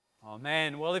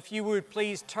Amen. Well, if you would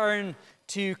please turn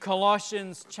to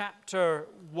Colossians chapter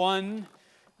 1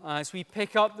 as we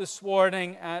pick up this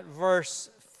morning at verse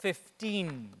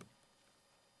 15.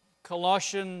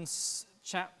 Colossians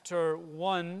chapter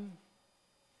 1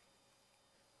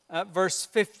 at verse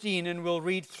 15, and we'll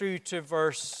read through to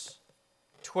verse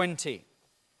 20.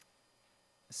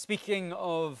 Speaking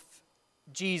of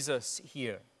Jesus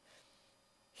here.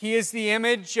 He is the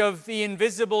image of the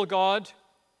invisible God,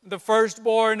 the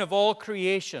firstborn of all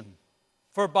creation.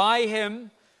 For by him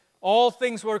all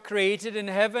things were created in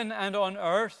heaven and on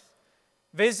earth,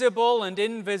 visible and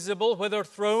invisible, whether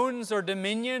thrones or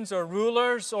dominions or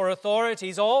rulers or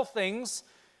authorities, all things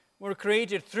were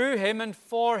created through him and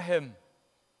for him.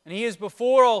 And he is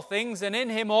before all things, and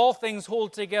in him all things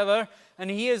hold together,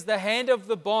 and he is the head of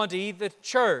the body, the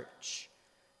church.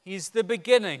 He's the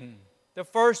beginning, the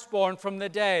firstborn from the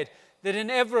dead, that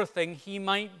in everything he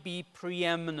might be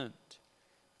preeminent.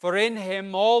 For in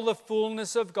him all the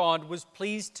fullness of God was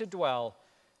pleased to dwell,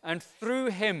 and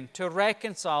through him to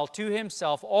reconcile to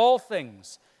himself all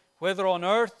things, whether on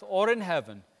earth or in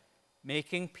heaven,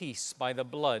 making peace by the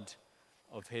blood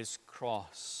of his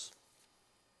cross.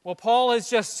 Well, Paul has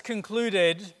just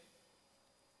concluded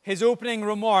his opening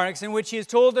remarks in which he has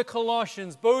told the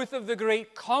Colossians both of the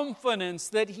great confidence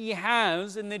that he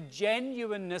has in the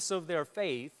genuineness of their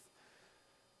faith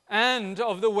and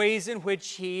of the ways in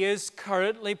which he is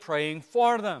currently praying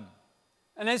for them.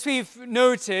 And as we've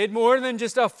noted, more than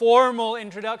just a formal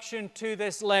introduction to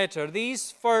this letter,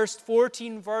 these first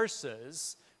 14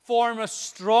 verses form a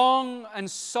strong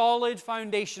and solid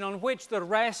foundation on which the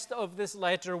rest of this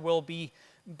letter will be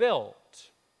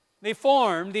built. They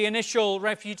form the initial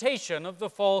refutation of the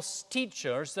false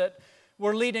teachers that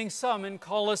were leading some in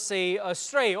Colossae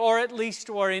astray, or at least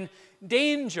were in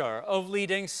danger of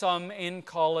leading some in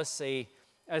Colossae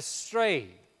astray.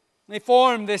 They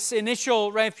form this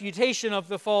initial refutation of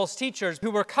the false teachers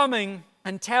who were coming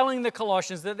and telling the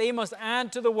Colossians that they must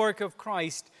add to the work of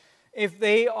Christ if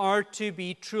they are to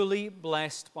be truly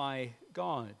blessed by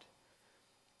God.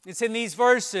 It's in these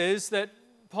verses that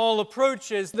Paul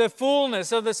approaches the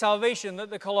fullness of the salvation that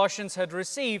the Colossians had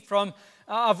received from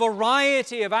a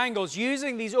variety of angles,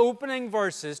 using these opening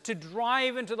verses to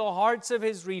drive into the hearts of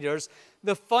his readers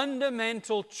the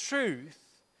fundamental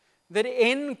truth that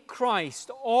in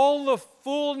Christ all the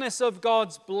fullness of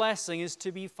God's blessing is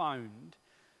to be found.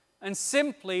 And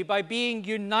simply by being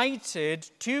united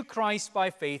to Christ by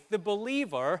faith, the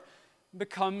believer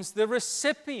becomes the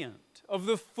recipient of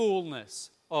the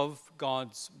fullness of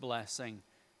God's blessing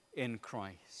in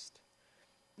Christ.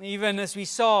 Even as we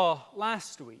saw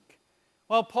last week,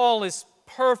 while Paul is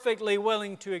perfectly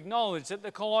willing to acknowledge that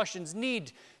the Colossians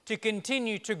need to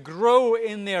continue to grow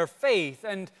in their faith,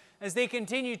 and as they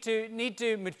continue to need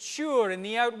to mature in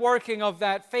the outworking of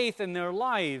that faith in their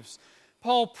lives,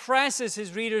 Paul presses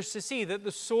his readers to see that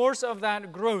the source of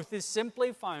that growth is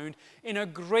simply found in a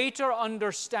greater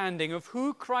understanding of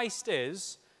who Christ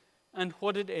is and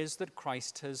what it is that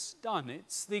Christ has done.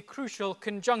 It's the crucial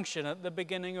conjunction at the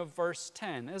beginning of verse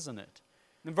 10, isn't it?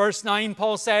 In verse 9,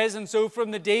 Paul says, "And so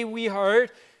from the day we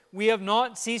heard, we have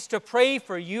not ceased to pray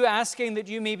for you, asking that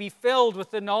you may be filled with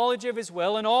the knowledge of his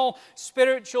will and all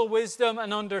spiritual wisdom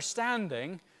and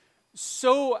understanding,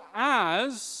 so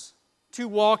as to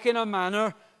walk in a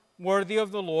manner worthy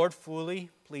of the Lord, fully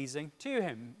pleasing to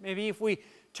him." Maybe if we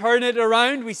turn it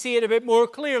around, we see it a bit more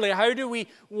clearly. How do we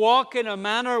walk in a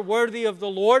manner worthy of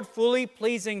the Lord, fully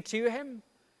pleasing to him?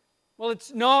 Well,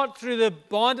 it's not through the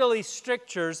bodily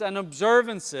strictures and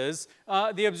observances,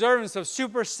 the observance of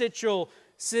superstitious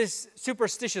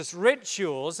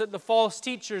rituals that the false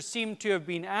teachers seem to have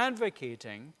been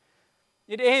advocating.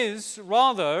 It is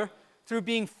rather through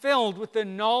being filled with the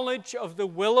knowledge of the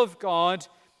will of God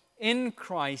in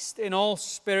Christ in all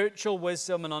spiritual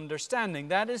wisdom and understanding.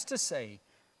 That is to say,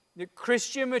 that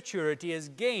Christian maturity is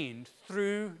gained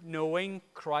through knowing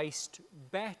Christ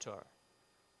better,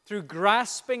 through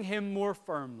grasping him more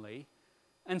firmly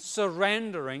and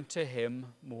surrendering to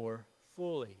him more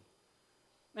fully.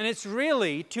 And it's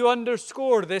really to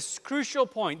underscore this crucial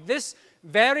point, this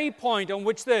very point on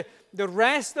which the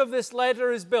rest of this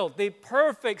letter is built, the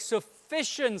perfect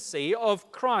sufficiency of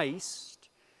Christ.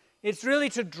 It's really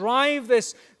to drive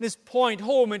this point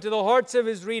home into the hearts of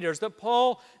his readers that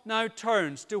Paul now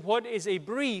turns to what is a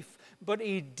brief but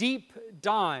a deep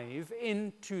dive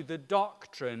into the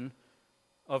doctrine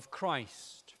of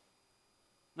Christ.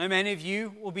 Now, many of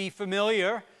you will be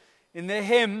familiar in the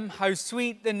hymn, "How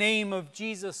Sweet the Name of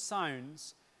Jesus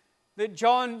Sounds," that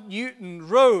John Newton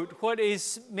wrote what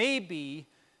is maybe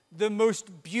the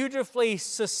most beautifully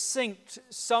succinct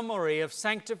summary of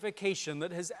sanctification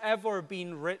that has ever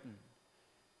been written,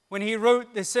 when he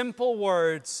wrote the simple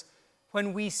words,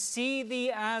 "When we see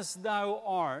thee as thou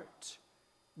art,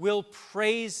 we'll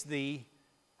praise thee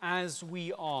as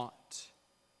we ought."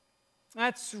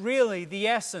 That's really the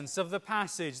essence of the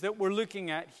passage that we're looking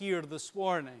at here this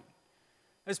morning.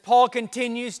 As Paul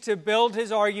continues to build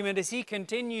his argument, as he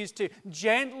continues to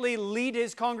gently lead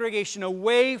his congregation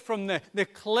away from the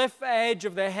cliff edge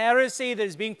of the heresy that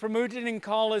is being promoted in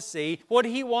Colossae, what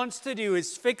he wants to do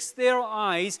is fix their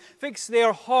eyes, fix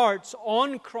their hearts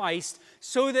on Christ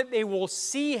so that they will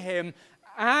see him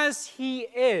as he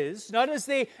is, not as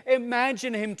they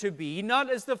imagine him to be,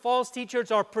 not as the false teachers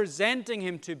are presenting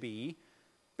him to be,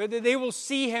 but that they will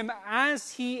see him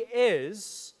as he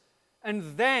is,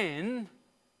 and then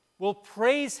will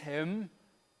praise him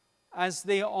as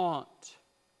they ought.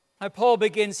 Now, Paul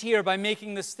begins here by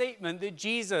making the statement that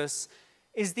Jesus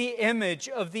is the image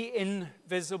of the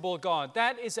invisible God.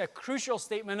 That is a crucial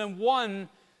statement, and one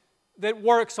that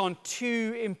works on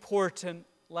two important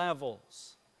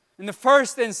levels. In the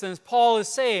first instance, Paul is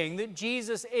saying that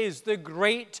Jesus is the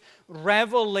great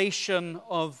revelation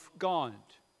of God.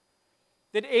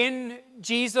 That in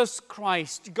Jesus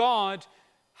Christ, God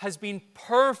has been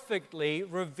perfectly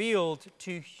revealed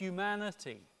to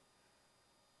humanity.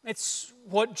 It's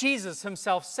what Jesus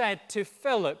himself said to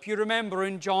Philip. You remember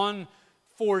in John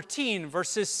 14,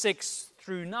 verses 6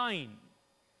 through 9.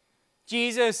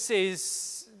 Jesus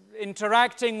is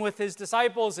interacting with his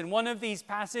disciples in one of these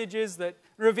passages that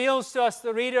reveals to us,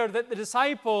 the reader, that the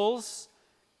disciples,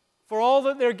 for all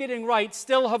that they're getting right,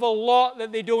 still have a lot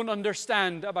that they don't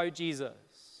understand about Jesus.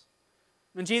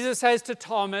 And Jesus says to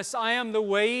Thomas, "I am the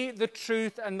way, the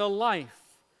truth, and the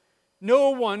life. No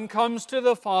one comes to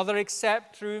the Father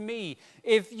except through me.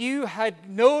 If you had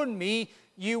known me,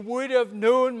 you would have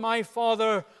known my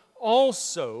Father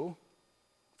also.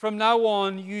 From now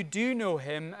on, you do know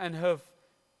him and have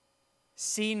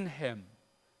seen him."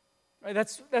 Right?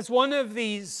 That's one of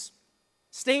these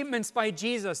statements by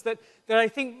Jesus that I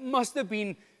think must have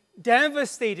been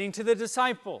devastating to the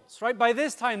disciples, right? By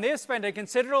this time, they've spent a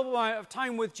considerable amount of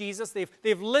time with Jesus.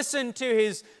 They've listened to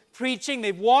his preaching.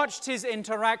 They've watched his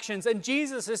interactions. And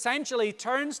Jesus essentially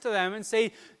turns to them and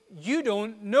says, "You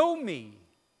don't know me.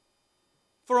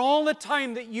 For all the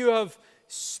time that you have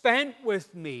spent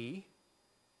with me,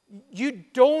 you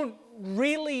don't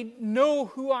really know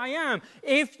who I am.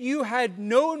 If you had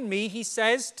known me," he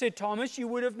says to Thomas, "you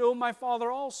would have known my Father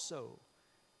also."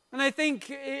 And I think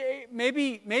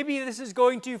maybe this is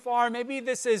going too far. Maybe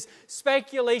this is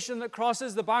speculation that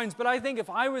crosses the bounds. But I think if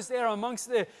I was there amongst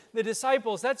the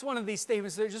disciples, that's one of these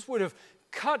statements that just would have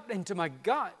cut into my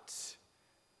gut.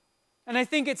 And I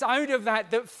think it's out of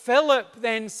that Philip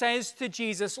then says to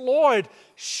Jesus, "Lord,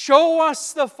 show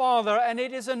us the Father, and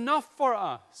it is enough for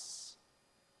us."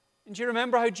 And do you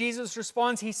remember how Jesus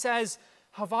responds? He says,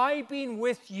 "Have I been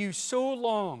with you so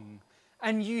long,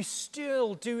 and you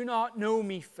still do not know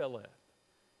me, Philip?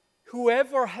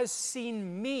 Whoever has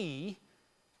seen me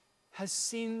has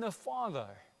seen the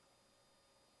Father."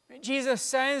 Jesus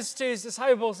says to his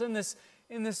disciples in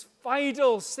this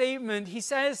vital statement, he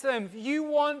says to them, if you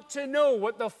want to know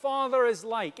what the Father is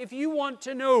like, if you want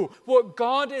to know what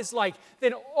God is like,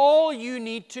 then all you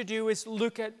need to do is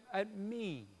look at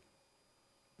me.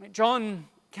 John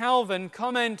Calvin,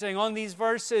 commenting on these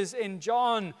verses in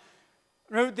John,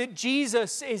 wrote that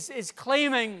Jesus is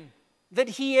claiming that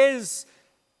he is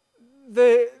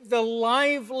the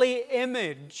lively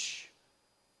image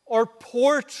or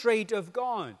portrait of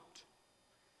God.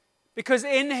 Because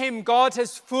in him, God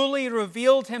has fully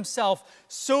revealed himself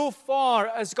so far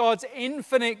as God's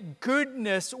infinite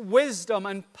goodness, wisdom,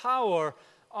 and power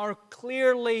are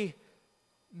clearly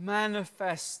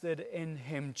manifested in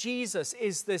him. Jesus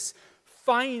is this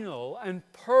final and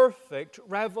perfect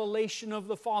revelation of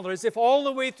the Father, as if all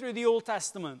the way through the Old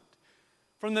Testament,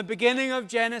 from the beginning of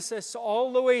Genesis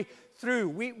all the way through,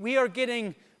 we are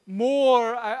getting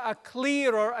a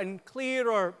clearer and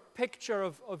clearer picture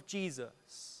of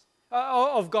Jesus,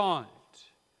 of God.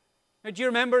 Now, do you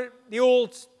remember the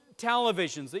old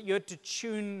televisions that you had to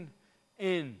tune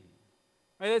in?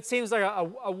 Right? It seems like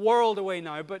a world away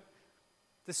now, but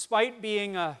despite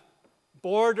being a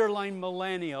borderline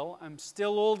millennial, I'm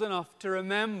still old enough to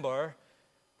remember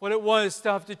what it was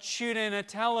to have to tune in a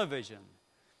television.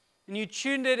 And you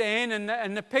tuned it in,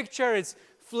 and the picture is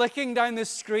flicking down the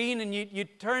screen, and you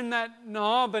turn that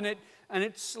knob, and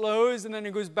it slows, and then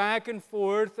it goes back and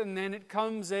forth, and then it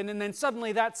comes in, and then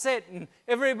suddenly that's it, and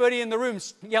everybody in the room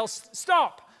yells,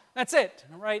 "Stop!" That's it,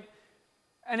 right?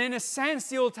 And in a sense,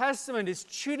 the Old Testament is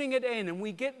tuning it in, and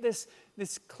we get this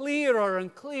clearer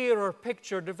and clearer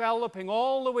picture developing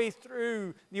all the way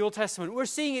through the Old Testament. We're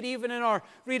seeing it even in our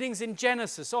readings in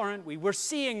Genesis, aren't we? We're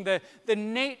seeing the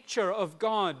nature of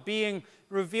God being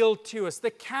revealed to us, the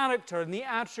character and the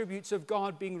attributes of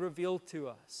God being revealed to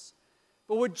us.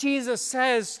 But what Jesus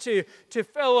says to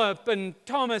Philip and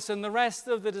Thomas and the rest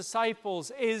of the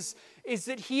disciples is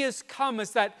that he has come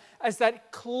as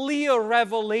that clear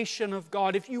revelation of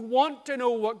God. If you want to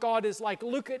know what God is like,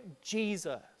 look at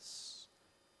Jesus.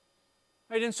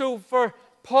 Right? And so for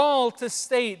Paul to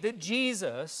state that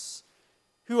Jesus,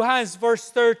 who has, verse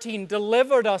 13,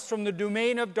 delivered us from the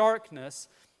domain of darkness,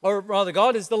 or rather,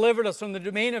 God has delivered us from the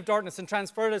domain of darkness and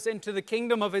transferred us into the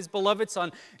kingdom of His beloved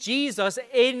Son, Jesus,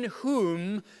 in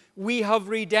whom we have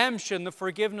redemption, the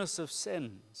forgiveness of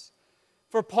sins.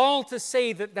 For Paul to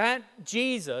say that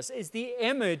Jesus is the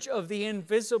image of the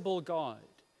invisible God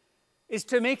is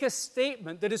to make a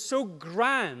statement that is so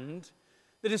grand,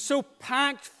 that is so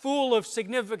packed full of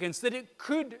significance, that it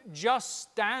could just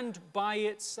stand by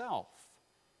itself.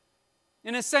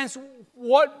 In a sense,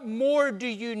 what more do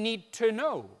you need to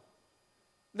know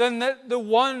than that the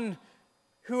one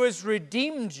who has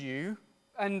redeemed you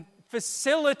and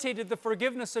facilitated the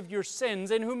forgiveness of your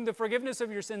sins, in whom the forgiveness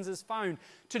of your sins is found,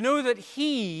 to know that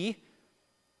He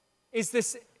is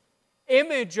this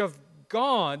image of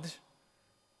God,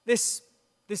 this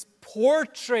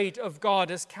portrait of God,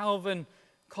 as Calvin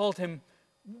called Him.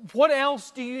 What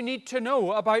else do you need to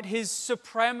know about His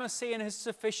supremacy and His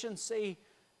sufficiency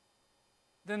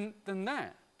than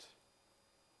that?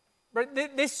 But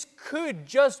this could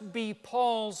just be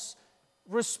Paul's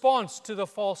response to the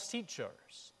false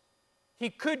teachers. He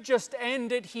could just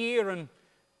end it here and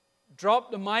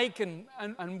drop the mic and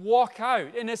walk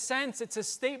out. In a sense, it's a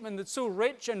statement that's so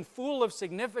rich and full of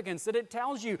significance that it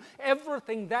tells you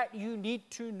everything that you need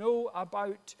to know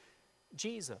about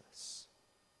Jesus.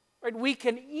 Right? We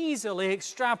can easily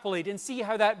extrapolate and see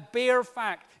how that bare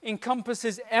fact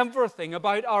encompasses everything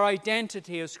about our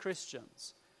identity as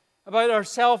Christians, about our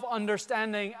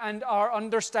self-understanding and our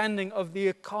understanding of the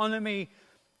economy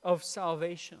of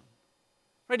salvation.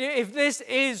 Right? If this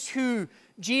is who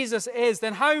Jesus is,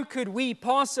 then how could we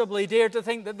possibly dare to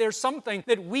think that there's something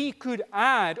that we could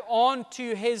add on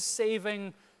to His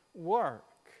saving work?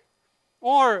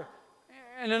 Or,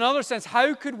 in another sense,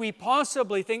 how could we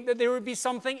possibly think that there would be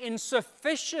something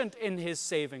insufficient in His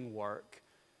saving work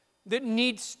that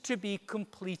needs to be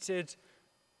completed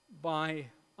by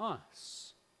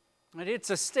us? And it's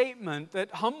a statement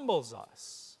that humbles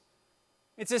us.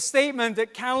 It's a statement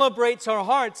that calibrates our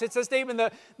hearts. It's a statement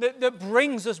that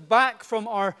brings us back from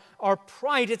our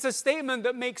pride. It's a statement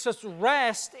that makes us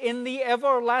rest in the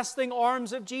everlasting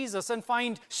arms of Jesus and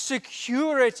find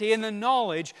security in the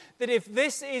knowledge that if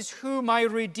this is who my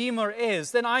Redeemer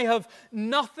is, then I have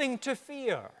nothing to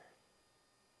fear.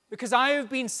 Because I have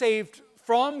been saved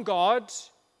from God,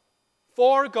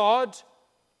 for God,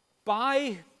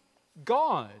 by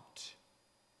God.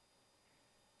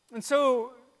 And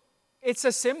so, it's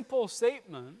a simple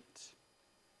statement,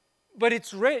 but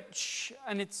it's rich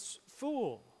and it's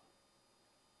full.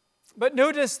 But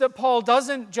notice that Paul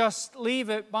doesn't just leave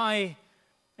it by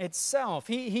itself.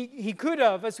 He could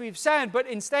have, as we've said, but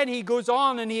instead he goes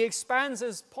on and he expands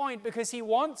his point because he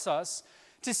wants us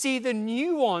to see the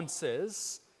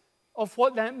nuances of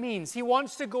what that means. He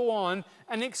wants to go on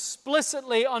and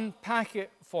explicitly unpack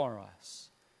it for us.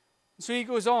 So he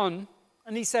goes on,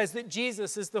 and he says that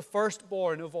Jesus is the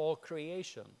firstborn of all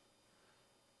creation.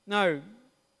 Now,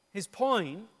 his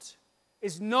point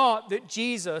is not that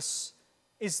Jesus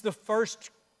is the first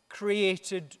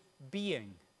created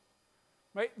being.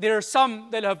 Right? There are some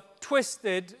that have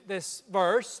twisted this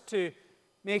verse to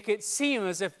make it seem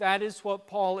as if that is what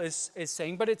Paul is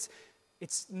saying, but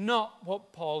it's not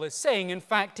what Paul is saying. In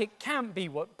fact, it can't be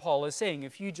what Paul is saying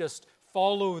if you just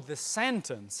follow the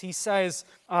sentence. He says,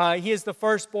 He is the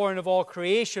firstborn of all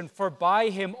creation, for by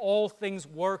Him all things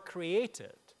were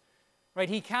created. Right?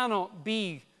 He cannot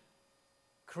be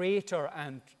creator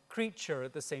and creature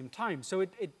at the same time, so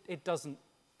it doesn't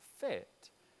fit.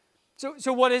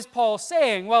 So what is Paul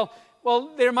saying? Well,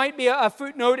 there might be a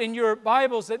footnote in your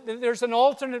Bibles that there's an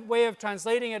alternate way of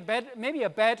translating it, maybe a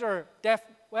better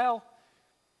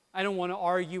I don't want to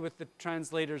argue with the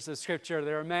translators of Scripture.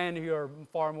 There are men who are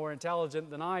far more intelligent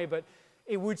than I, but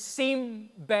it would seem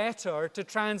better to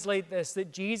translate this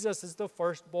that Jesus is the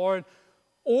firstborn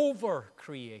over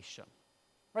creation.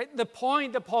 Right? The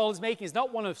point that Paul is making is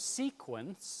not one of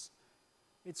sequence,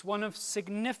 it's one of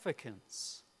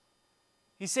significance.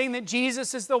 He's saying that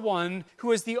Jesus is the one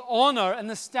who has the honor and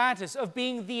the status of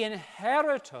being the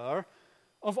inheritor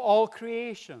of all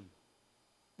creation.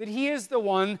 That he is the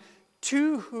one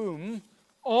to whom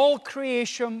all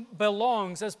creation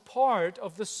belongs as part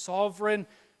of the sovereign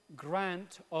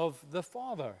grant of the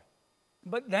Father.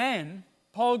 But then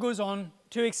Paul goes on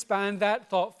to expand that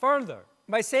thought further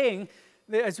by saying,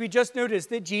 that, as we just noticed,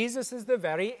 that Jesus is the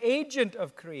very agent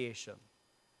of creation.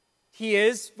 He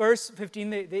is, verse 15,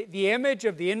 the image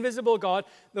of the invisible God,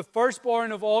 the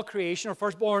firstborn of all creation, or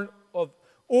firstborn of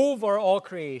over all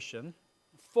creation.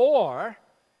 For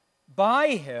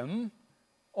by him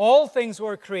all things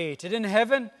were created in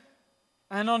heaven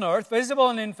and on earth, visible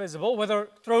and invisible, whether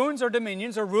thrones or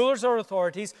dominions or rulers or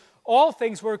authorities, all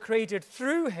things were created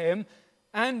through him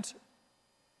and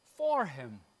for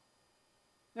him.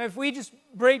 Now, if we just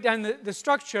break down the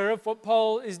structure of what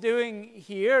Paul is doing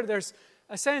here, there's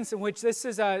a sense in which this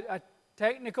is a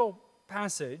technical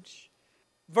passage.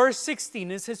 Verse 16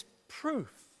 is his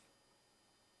proof.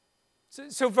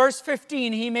 So verse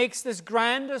 15, he makes this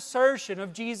grand assertion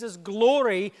of Jesus'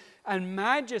 glory and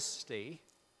majesty.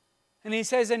 And he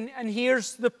says, and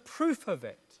here's the proof of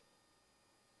it.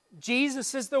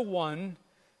 Jesus is the one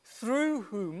through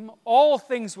whom all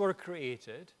things were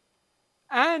created,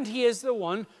 and he is the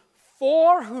one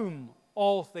for whom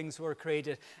all things were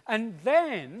created. And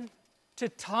then, to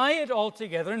tie it all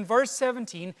together, in verse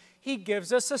 17, he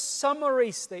gives us a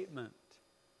summary statement.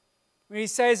 Where he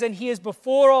says, and he is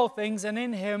before all things, and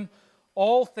in him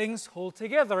all things hold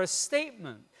together. A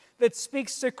statement that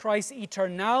speaks to Christ's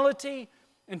eternality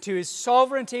and to his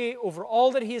sovereignty over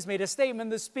all that he has made. A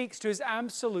statement that speaks to his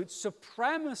absolute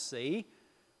supremacy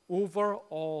over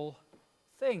all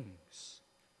things.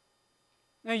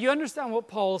 Now, you understand what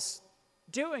Paul's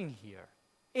doing here.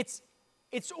 It's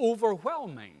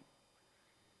overwhelming.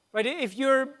 Right? If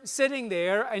you're sitting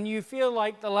there and you feel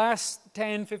like the last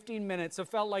 10, 15 minutes have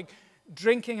felt like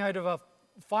drinking out of a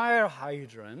fire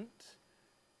hydrant,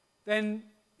 then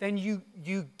you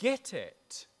get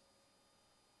it.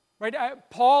 Right?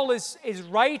 Paul is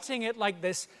writing it like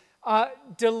this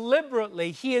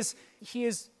deliberately. He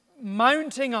is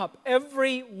mounting up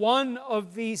every one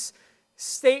of these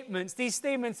statements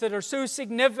that are so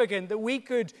significant that we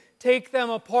could take them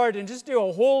apart and just do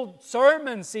a whole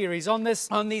sermon series on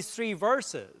these three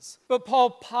verses. But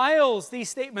Paul piles these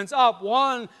statements up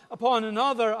one upon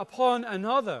another,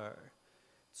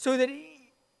 so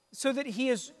that he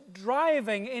is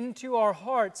driving into our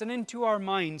hearts and into our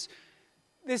minds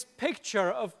this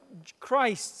picture of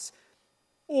Christ's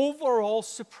overall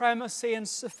supremacy and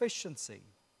sufficiency.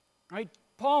 Right?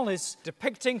 Paul is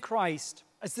depicting Christ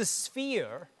as the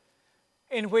sphere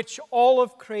in which all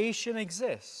of creation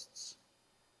exists.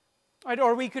 Right?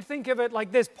 Or we could think of it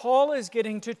like this. Paul is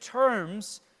getting to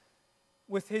terms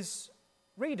with his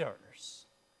readers.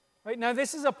 Right? Now,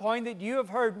 this is a point that you have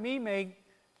heard me make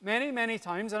many, many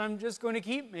times, and I'm just going to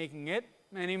keep making it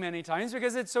many, many times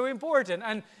because it's so important.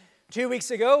 And 2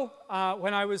 weeks ago,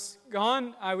 when I was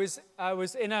gone, I was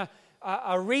in a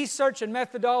research and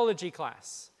methodology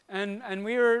class. And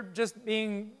we were just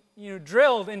being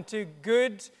drilled into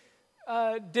good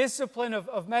discipline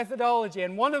of methodology.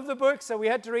 And one of the books that we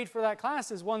had to read for that class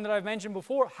is one that I've mentioned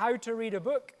before, How to Read a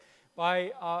Book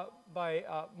by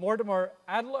Mortimer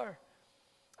Adler.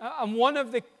 And one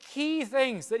of the key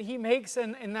things that he makes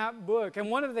in that book, and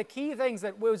one of the key things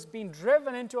that was being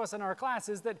driven into us in our class,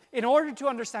 is that in order to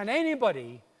understand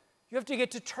anybody, you have to get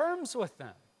to terms with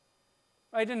them.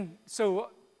 Right? And so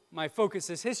my focus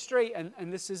is history,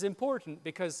 and this is important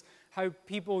because how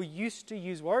people used to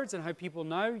use words and how people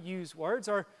now use words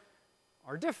are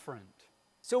different.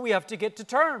 So we have to get to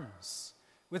terms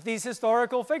with these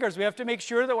historical figures. We have to make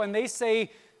sure that when they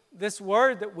say this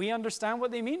word, that we understand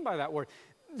what they mean by that word.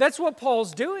 That's what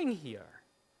Paul's doing here.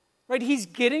 Right? He's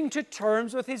getting to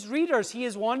terms with his readers. He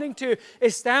is wanting to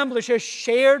establish a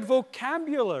shared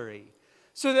vocabulary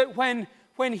so that when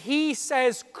he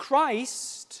says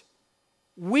Christ,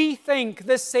 we think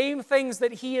the same things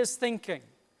that he is thinking,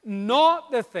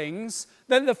 not the things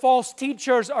that the false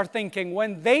teachers are thinking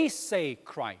when they say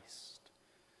Christ.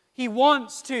 He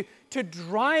wants to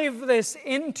drive this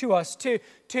into us, to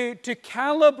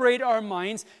calibrate our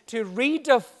minds, to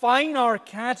redefine our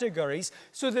categories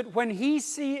so that when he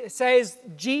says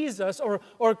Jesus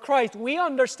or Christ, we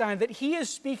understand that he is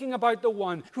speaking about the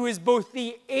one who is both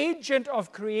the agent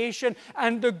of creation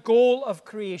and the goal of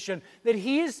creation, that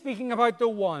he is speaking about the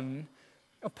one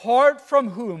apart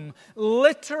from whom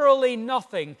literally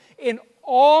nothing in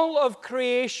all of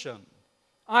creation,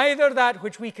 either that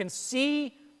which we can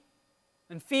see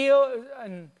and feel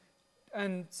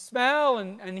and smell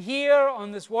and hear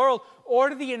on this world,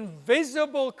 or the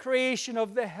invisible creation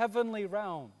of the heavenly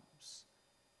realms.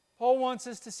 Paul wants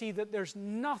us to see that there's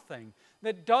nothing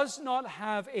that does not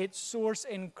have its source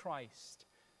in Christ.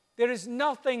 There is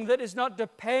nothing that is not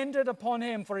dependent upon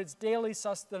Him for its daily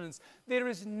sustenance. There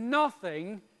is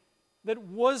nothing that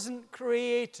wasn't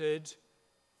created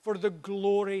for the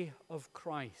glory of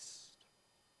Christ.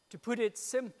 To put it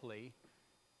simply,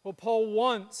 what Paul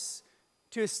wants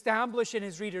to establish in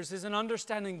his readers is an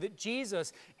understanding that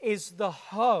Jesus is the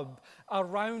hub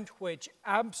around which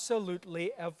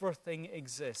absolutely everything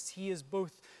exists. He is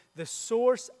both the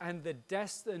source and the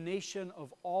destination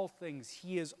of all things.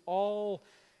 He is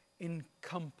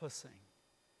all-encompassing.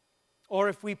 Or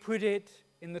if we put it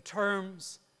in the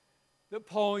terms that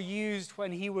Paul used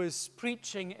when he was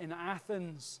preaching in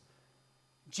Athens,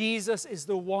 Jesus is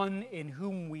the one in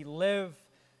whom we live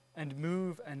and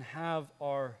move and have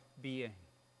our being.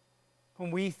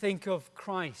 When we think of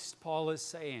Christ, Paul is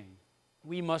saying,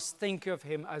 we must think of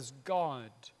Him as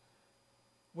God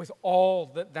with all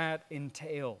that that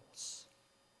entails.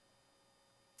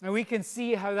 And we can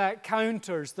see how that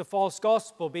counters the false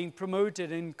gospel being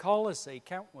promoted in Colossae,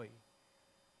 can't we?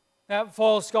 That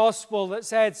false gospel that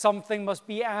said something must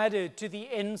be added to the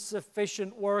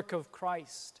insufficient work of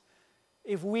Christ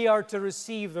if we are to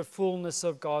receive the fullness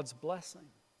of God's blessing.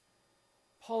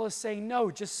 Paul is saying, no,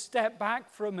 just step back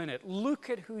for a minute. Look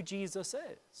at who Jesus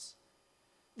is.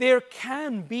 There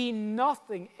can be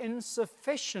nothing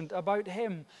insufficient about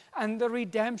Him and the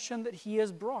redemption that He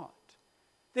has brought.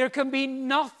 There can be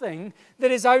nothing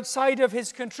that is outside of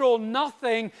His control,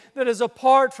 nothing that is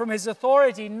apart from His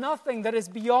authority, nothing that is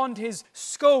beyond His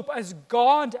scope. As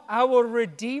God, our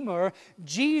Redeemer,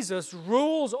 Jesus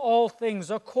rules all things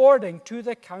according to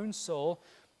the counsel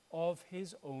of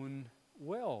His own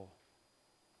will.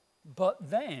 But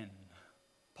then,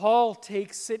 Paul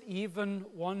takes it even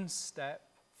one step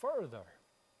further.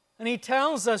 And he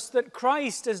tells us that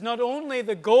Christ is not only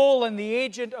the goal and the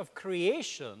agent of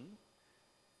creation,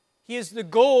 He is the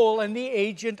goal and the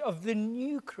agent of the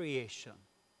new creation.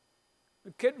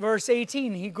 Look at verse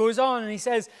 18. He goes on and he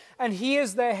says, and He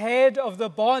is the head of the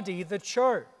body, the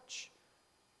church.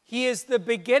 He is the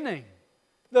beginning,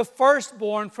 the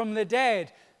firstborn from the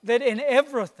dead, that in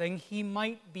everything He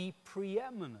might be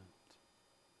preeminent.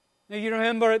 Now, you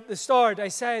remember at the start I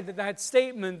said that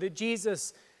statement that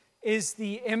Jesus is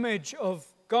the image of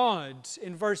God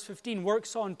in verse 15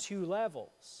 works on two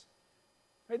levels.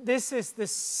 This is the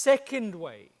second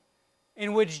way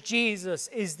in which Jesus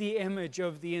is the image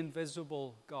of the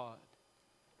invisible God.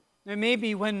 Now,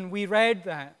 maybe when we read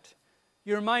that,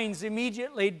 your minds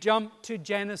immediately jumped to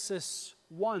Genesis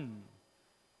 1.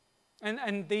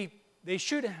 And they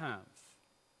should have.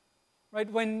 Right?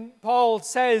 When Paul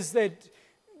says that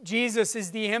Jesus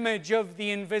is the image of the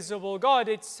invisible God,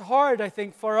 it's hard, I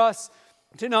think, for us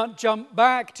to not jump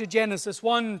back to Genesis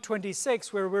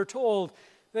 1:26, where we're told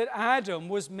that Adam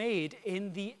was made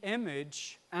in the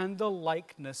image and the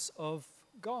likeness of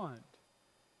God.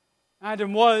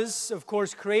 Adam was, of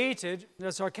course, created,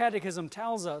 as our catechism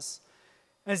tells us,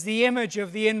 as the image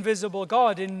of the invisible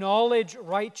God in knowledge,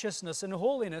 righteousness, and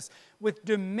holiness, with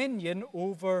dominion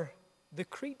over the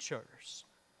creatures.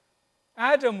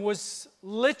 Adam was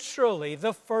literally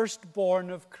the firstborn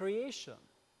of creation.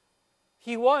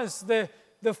 He was the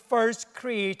first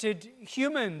created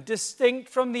human, distinct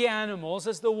from the animals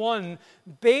as the one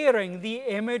bearing the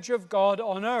image of God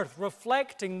on earth,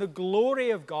 reflecting the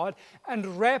glory of God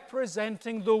and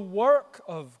representing the work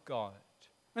of God.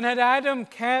 And had Adam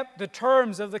kept the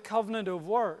terms of the covenant of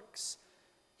works,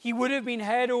 he would have been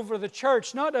head over the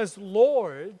church, not as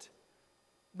Lord,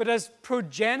 but as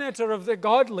progenitor of the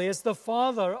godly, as the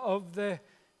father of the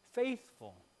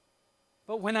faithful.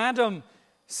 But when Adam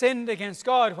sinned against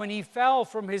God, when he fell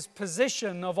from his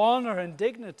position of honor and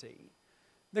dignity,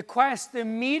 the quest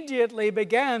immediately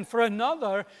began for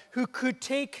another who could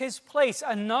take his place,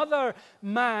 another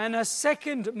man, a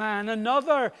second man,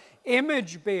 another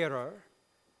image bearer,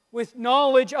 with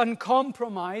knowledge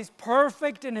uncompromised,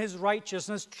 perfect in his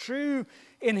righteousness, true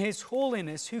in his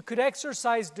holiness, who could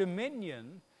exercise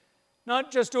dominion,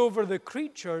 not just over the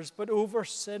creatures, but over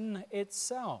sin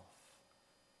itself.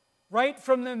 Right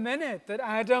from the minute that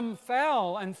Adam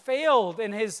fell and failed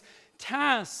in his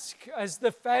task as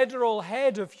the federal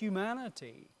head of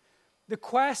humanity, the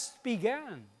quest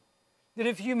began. That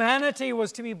if humanity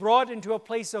was to be brought into a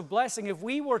place of blessing, if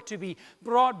we were to be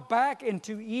brought back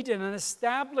into Eden and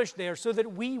established there so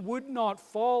that we would not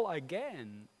fall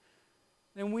again,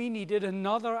 then we needed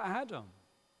another Adam.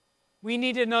 We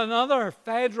needed another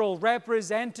federal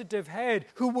representative head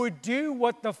who would do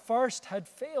what the first had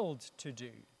failed to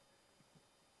do.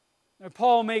 Now,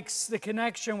 Paul makes the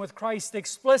connection with Christ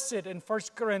explicit in 1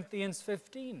 Corinthians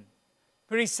 15,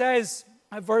 where he says,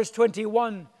 At verse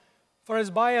 21, for as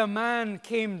by a man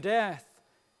came death,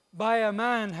 by a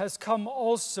man has come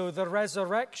also the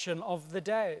resurrection of the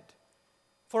dead.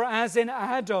 For as in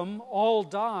Adam all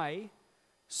die,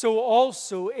 so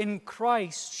also in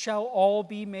Christ shall all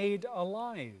be made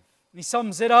alive. He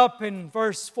sums it up in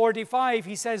verse 45.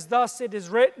 He says, thus it is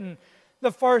written,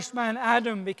 the first man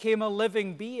Adam became a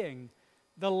living being.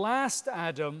 The last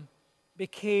Adam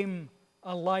became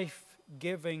a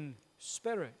life-giving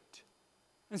spirit.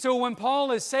 And so when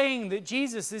Paul is saying that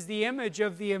Jesus is the image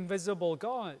of the invisible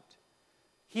God,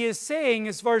 he is saying,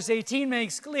 as verse 18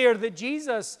 makes clear, that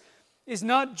Jesus is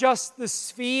not just the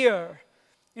sphere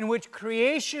in which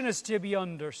creation is to be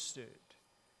understood.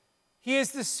 He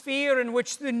is the sphere in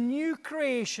which the new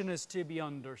creation is to be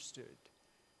understood.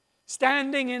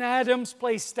 Standing in Adam's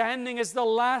place, standing as the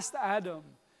last Adam,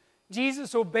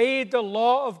 Jesus obeyed the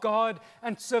law of God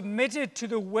and submitted to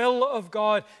the will of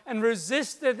God and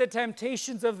resisted the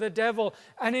temptations of the devil,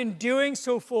 and in doing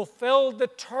so fulfilled the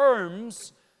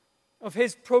terms of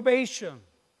his probation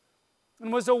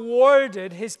and was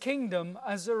awarded his kingdom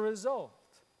as a result.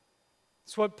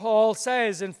 That's what Paul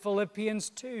says in Philippians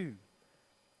 2.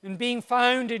 In being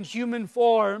found in human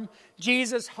form,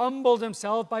 Jesus humbled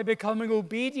himself by becoming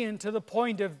obedient to the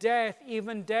point of death,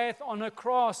 even death on a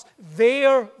cross.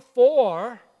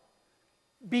 Therefore,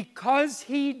 because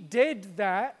he did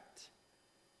that,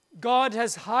 God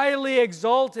has highly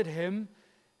exalted him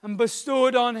and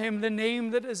bestowed on him the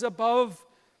name that is above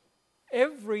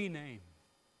every name.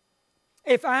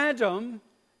 If Adam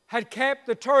had kept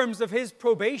the terms of his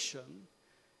probation,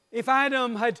 if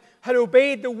Adam had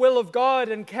obeyed the will of God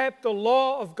and kept the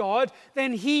law of God,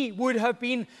 then he would have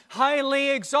been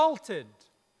highly exalted.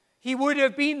 He would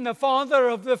have been the father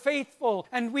of the faithful,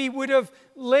 and we would have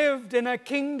lived in a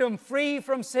kingdom free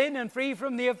from sin and free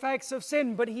from the effects of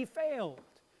sin, but he failed.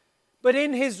 But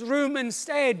in his room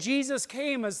instead, Jesus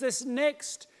came as this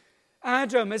next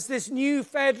Adam, as this new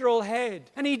federal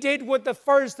head. And he did what the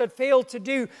first had failed to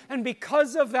do. And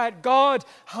because of that, God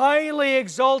highly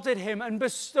exalted him and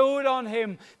bestowed on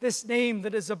him this name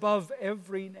that is above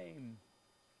every name.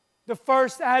 The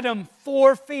first Adam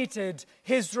forfeited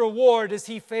his reward as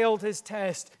he failed his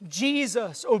test.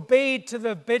 Jesus obeyed to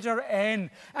the bitter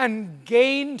end and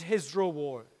gained his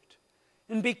reward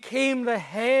and became the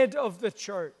head of the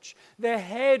church, the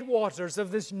headwaters of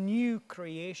this new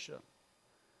creation.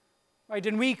 Right,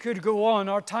 and we could go on.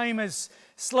 Our time is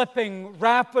slipping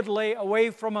rapidly away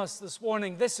from us this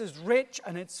morning. This is rich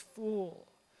and it's full.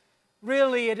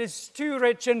 Really, it is too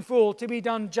rich and full to be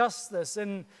done justice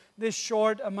in this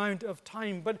short amount of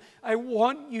time. But I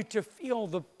want you to feel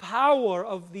the power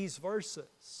of these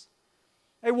verses.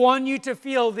 I want you to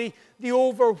feel the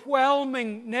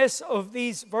overwhelmingness of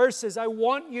these verses. I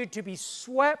want you to be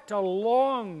swept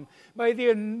along by the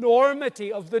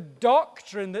enormity of the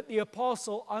doctrine that the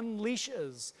apostle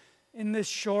unleashes in this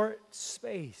short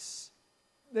space.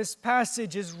 This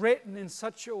passage is written in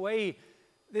such a way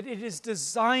that it is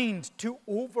designed to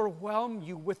overwhelm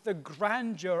you with the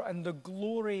grandeur and the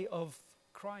glory of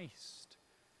Christ.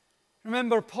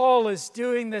 Remember, Paul is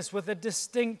doing this with a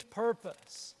distinct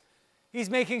purpose. He's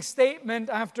making statement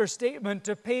after statement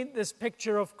to paint this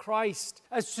picture of Christ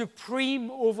as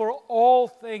supreme over all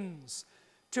things,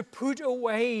 to put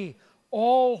away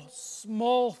all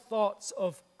small thoughts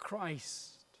of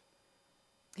Christ.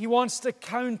 He wants to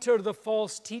counter the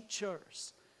false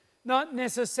teachers, not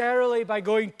necessarily by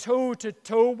going toe to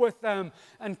toe with them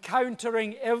and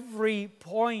countering every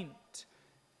point,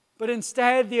 but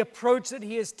instead the approach that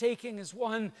he is taking is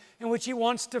one in which he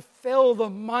wants to fill the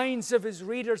minds of his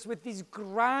readers with these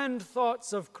grand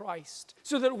thoughts of Christ,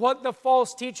 so that what the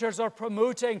false teachers are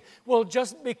promoting will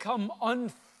just become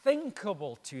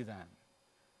unthinkable to them.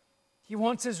 He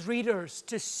wants his readers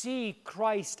to see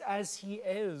Christ as he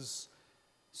is,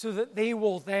 so that they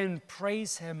will then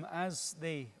praise him as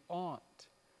they ought.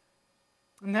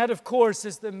 And that, of course,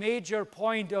 is the major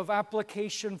point of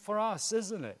application for us,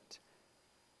 isn't it?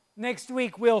 Next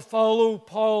week, we'll follow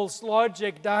Paul's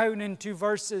logic down into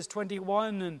verses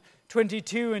 21 and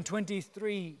 22 and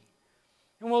 23.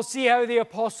 And we'll see how the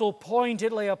apostle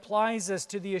pointedly applies this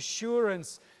to the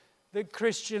assurance that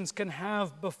Christians can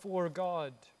have before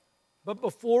God. But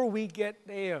before we get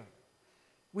there,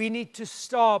 we need to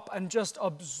stop and just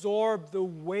absorb the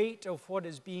weight of what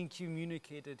is being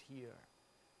communicated here.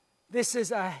 This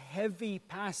is a heavy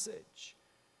passage.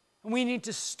 And we need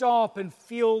to stop and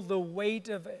feel the weight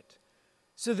of it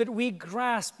so that we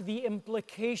grasp the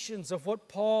implications of what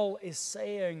Paul is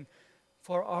saying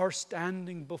for our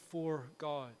standing before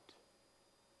God.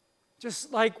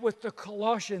 Just like with the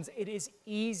Colossians, it is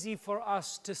easy for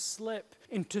us to slip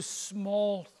into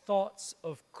small thoughts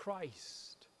of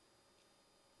Christ.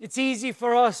 It's easy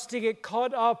for us to get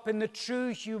caught up in the true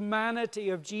humanity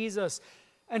of Jesus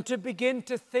and to begin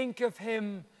to think of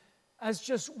him as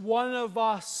just one of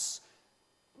us,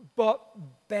 but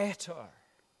better.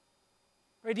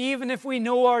 Right? Even if we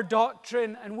know our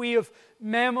doctrine and we have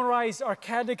memorized our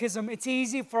catechism, it's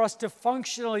easy for us to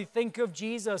functionally think of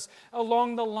Jesus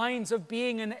along the lines of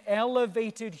being an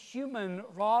elevated human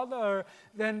rather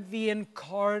than the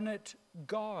incarnate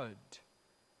God.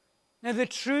 Now, the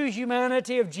true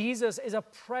humanity of Jesus is a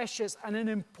precious and an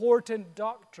important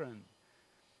doctrine.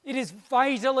 It is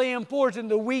vitally important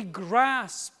that we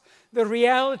grasp the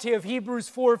reality of Hebrews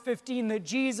 4:15, that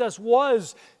Jesus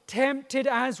was tempted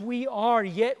as we are,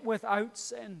 yet without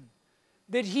sin.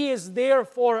 That he is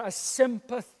therefore a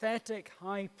sympathetic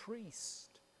high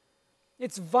priest.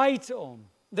 It's vital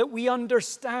that we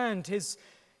understand his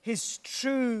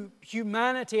true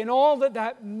humanity and all that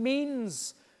that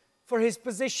means for his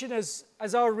position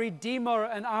as our Redeemer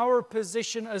and our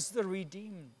position as the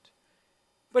redeemed.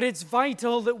 But it's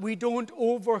vital that we don't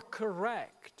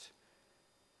overcorrect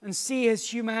and see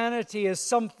his humanity as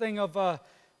something of a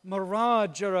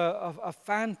mirage or a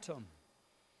phantom.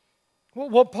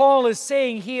 What Paul is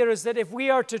saying here is that if we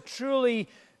are to truly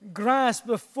grasp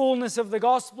the fullness of the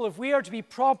gospel, if we are to be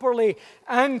properly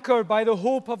anchored by the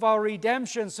hope of our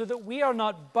redemption so that we are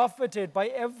not buffeted by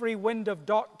every wind of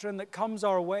doctrine that comes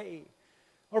our way,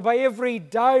 or by every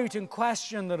doubt and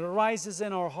question that arises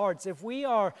in our hearts, if we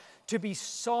are to be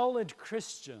solid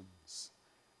Christians,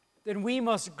 then we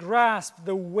must grasp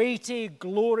the weighty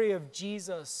glory of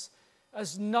Jesus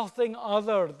as nothing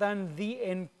other than the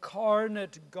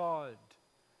incarnate God,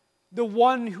 the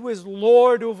one who is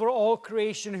Lord over all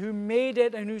creation, who made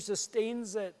it and who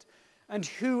sustains it, and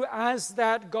who, as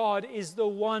that God, is the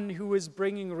one who is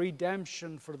bringing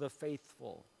redemption for the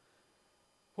faithful.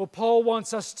 What Paul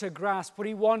wants us to grasp, what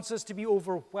he wants us to be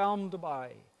overwhelmed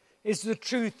by, is the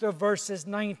truth of verses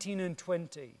 19 and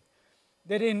 20.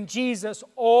 That in Jesus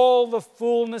all the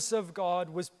fullness of God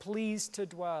was pleased to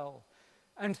dwell,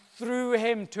 and through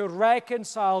him to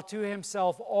reconcile to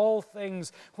himself all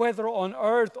things, whether on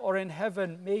earth or in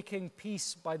heaven, making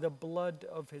peace by the blood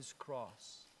of his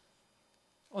cross.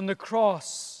 On the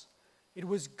cross, it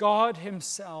was God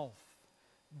himself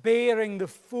bearing the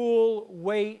full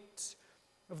weight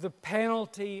of the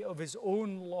penalty of his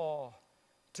own law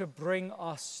to bring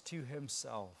us to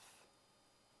himself.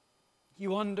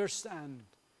 You understand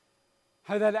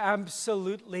how that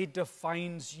absolutely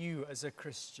defines you as a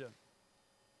Christian.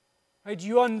 Right?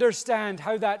 You understand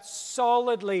how that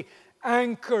solidly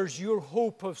anchors your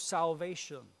hope of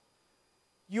salvation.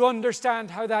 You understand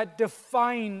how that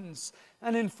defines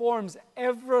and informs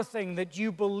everything that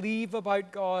you believe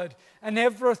about God and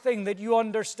everything that you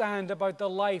understand about the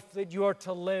life that you are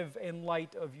to live in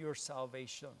light of your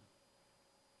salvation.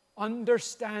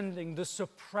 Understanding the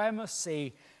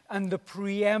supremacy and the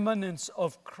preeminence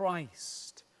of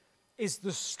Christ is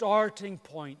the starting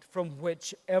point from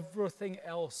which everything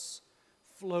else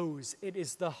flows. It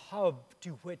is the hub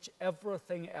to which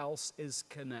everything else is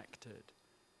connected.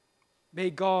 May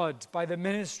God, by the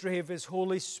ministry of his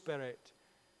Holy Spirit,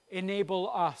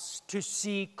 enable us to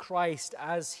see Christ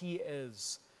as he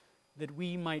is, that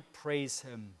we might praise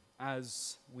him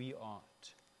as we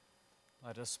ought.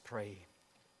 Let us pray.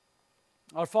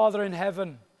 Our Father in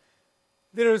heaven,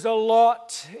 there is a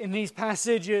lot in these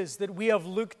passages that we have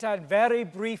looked at very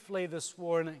briefly this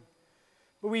morning.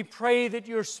 But we pray that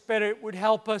your Spirit would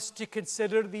help us to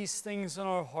consider these things in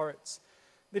our hearts,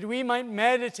 that we might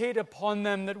meditate upon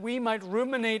them, that we might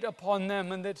ruminate upon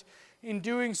them, and that in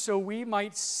doing so we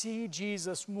might see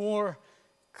Jesus more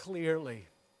clearly.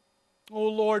 Oh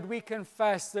Lord, we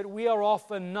confess that we are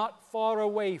often not far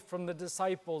away from the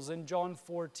disciples in John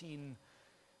 14.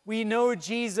 We know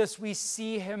Jesus, we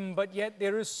see him, but yet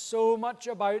there is so much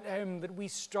about him that we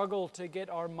struggle to get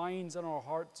our minds and our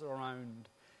hearts around.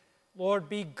 Lord,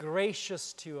 be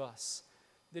gracious to us,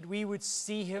 that we would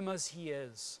see him as he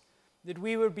is, that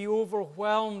we would be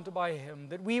overwhelmed by him,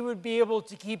 that we would be able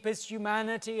to keep his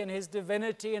humanity and his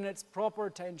divinity in its proper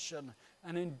tension,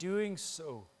 and in doing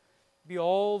so, be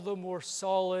all the more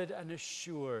solid and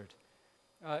assured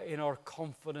in our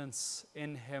confidence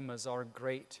in him as our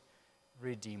great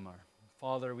Redeemer.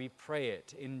 Father, we pray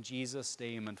it in Jesus'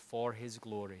 name and for his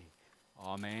glory.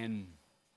 Amen.